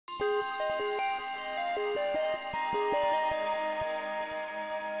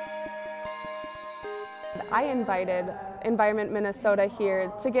I invited Environment Minnesota here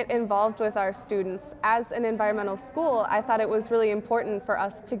to get involved with our students. As an environmental school, I thought it was really important for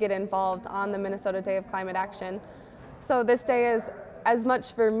us to get involved on the Minnesota Day of Climate Action. So this day is as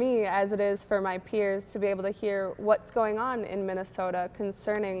much for me as it is for my peers to be able to hear what's going on in Minnesota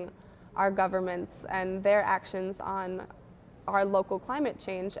concerning our governments and their actions on our local climate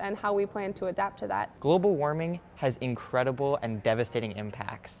change and how we plan to adapt to that. Global warming has incredible and devastating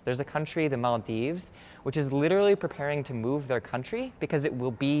impacts. There's a country, the Maldives, which is literally preparing to move their country because it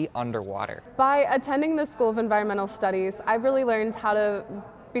will be underwater. By attending the School of Environmental Studies, I've really learned how to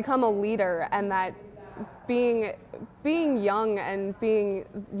become a leader, and that being young and being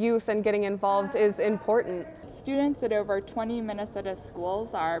youth and getting involved is important. Students at over 20 Minnesota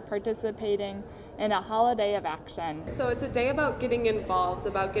schools are participating in a holiday of action. So it's a day about getting involved,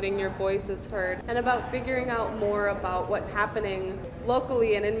 about getting your voices heard, and about figuring out more about what's happening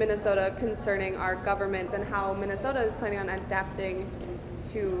locally and in Minnesota concerning our governments and how Minnesota is planning on adapting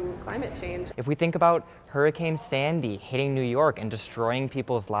to climate change. If we think about Hurricane Sandy hitting New York and destroying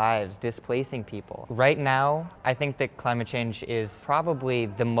people's lives, displacing people. Right now, I think that climate change is probably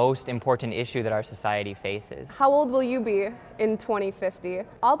the most important issue that our society faces. How old will you be in 2050?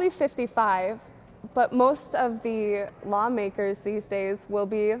 I'll be 55, but most of the lawmakers these days will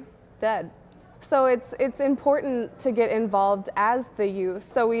be dead. So it's important to get involved as the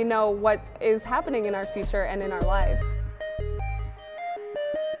youth so we know what is happening in our future and in our lives.